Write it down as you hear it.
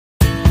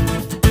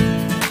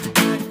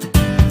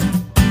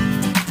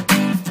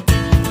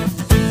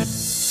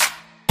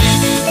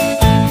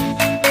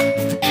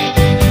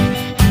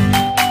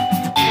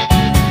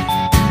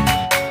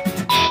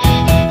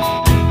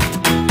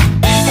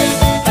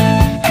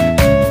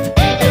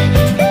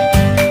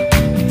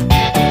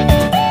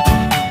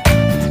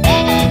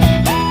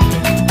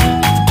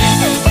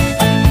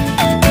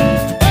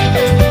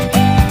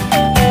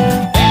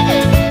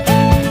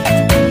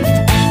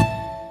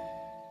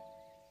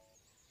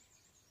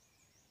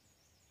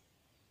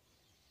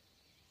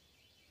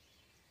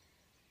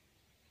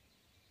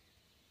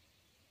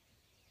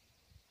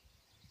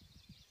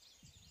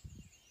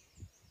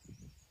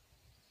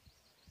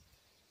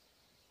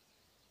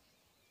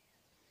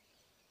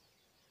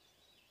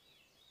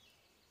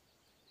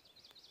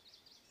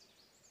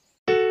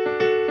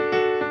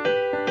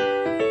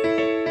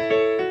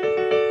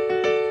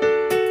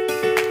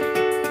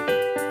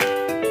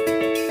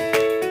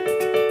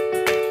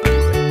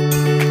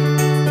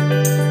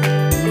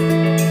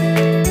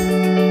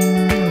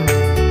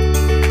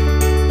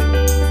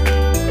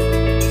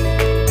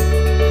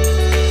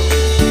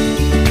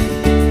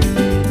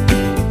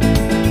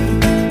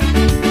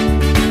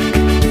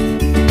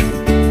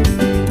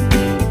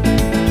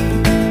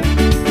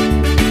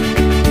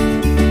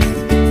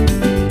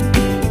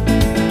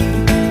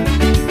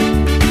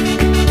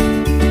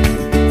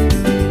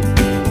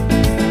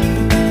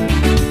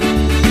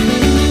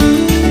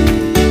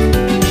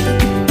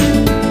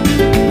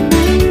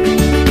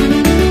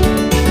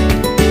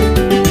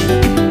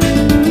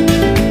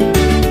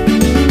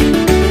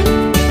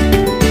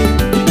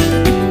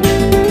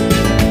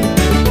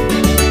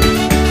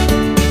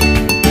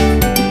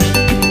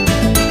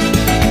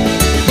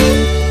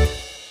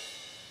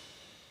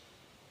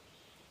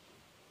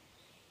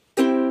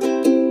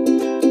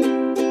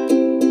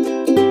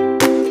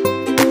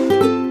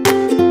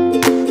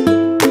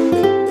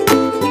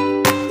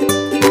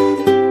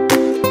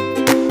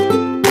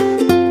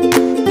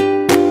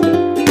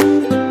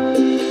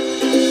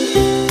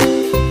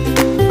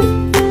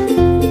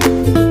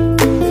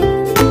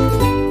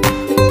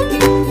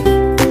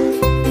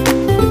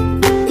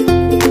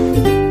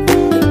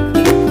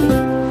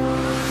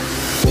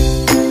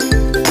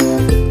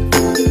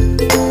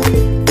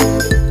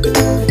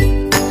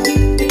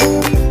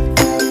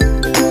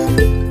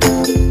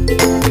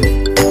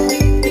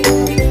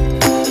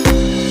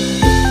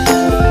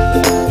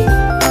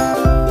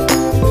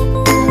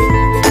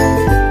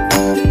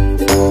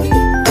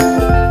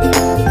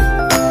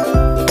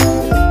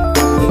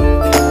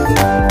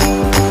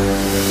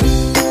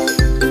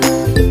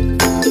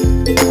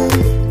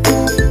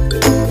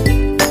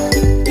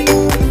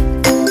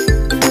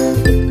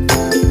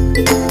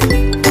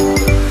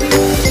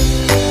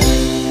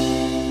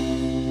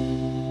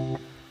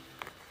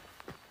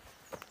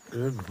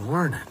Good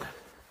morning.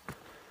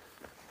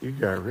 You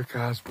got Rick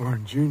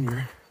Osborne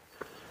Jr.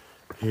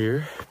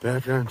 here,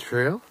 back on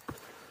trail.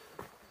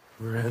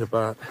 We're at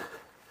about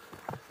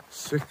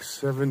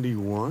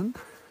 671.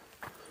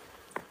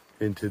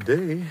 And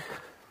today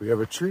we have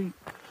a treat.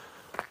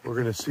 We're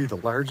gonna see the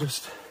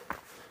largest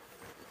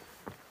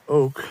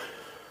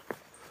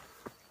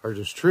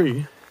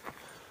tree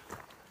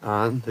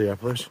on the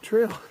Appalachian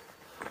Trail,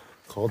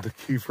 called the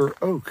Keffer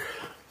oak.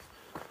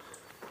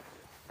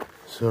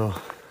 So,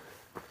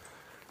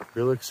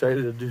 real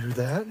excited to do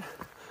that.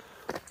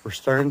 We're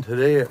starting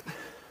today at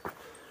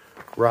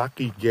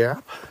Rocky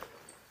Gap,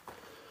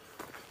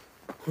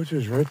 which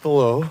is right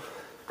below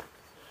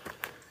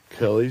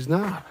Kelly's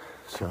Knob.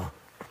 So,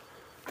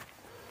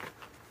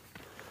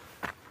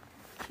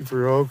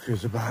 Keffer Oak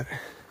is about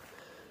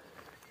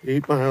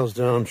 8 miles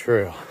down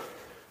trail.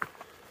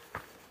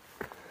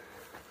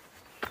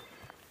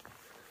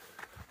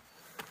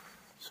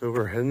 So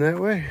we're heading that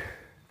way.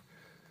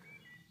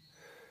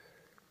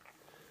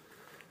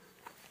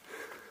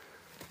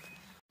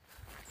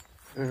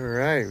 All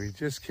right, we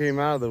just came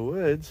out of the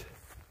woods.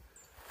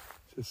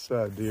 Just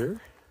saw a deer.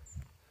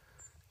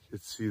 You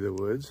could see the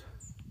woods.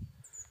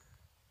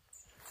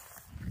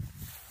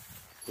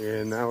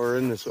 And now we're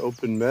in this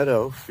open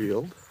meadow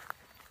field,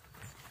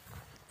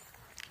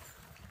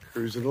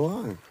 cruising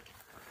along.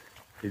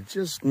 I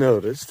just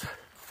noticed,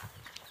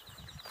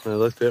 when I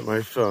looked at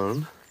my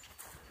phone,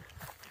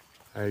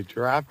 I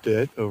dropped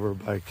it over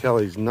by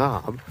Kelly's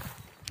Knob.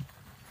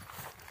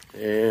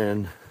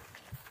 And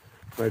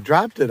when I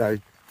dropped it, I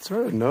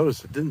sort of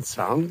noticed it didn't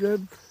sound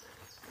good.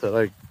 That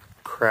I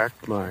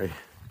cracked my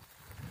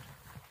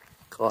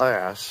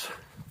glass.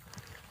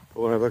 But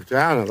when I looked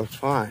down, it looked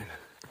fine.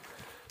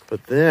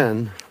 But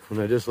then,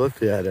 when I just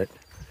looked at it,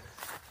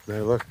 and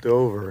I looked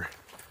over,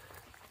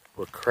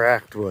 what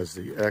cracked was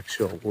the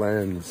actual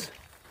lens.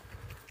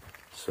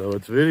 So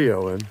it's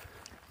videoing,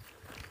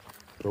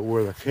 but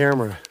where the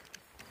camera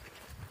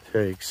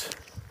takes,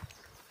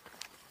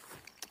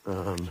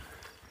 it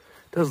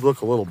does look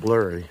a little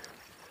blurry,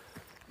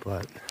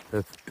 but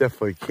that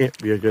definitely can't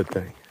be a good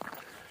thing.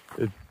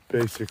 It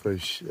basically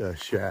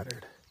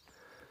shattered.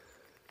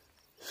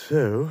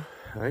 So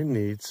I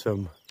need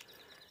some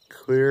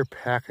clear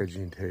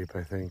packaging tape,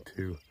 I think,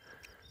 to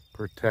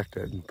protect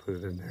it and put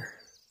it in there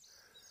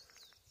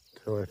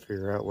until I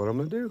figure out what I'm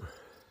gonna do.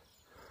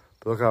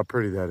 But look how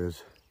pretty that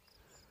is.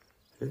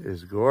 It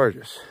is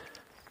gorgeous.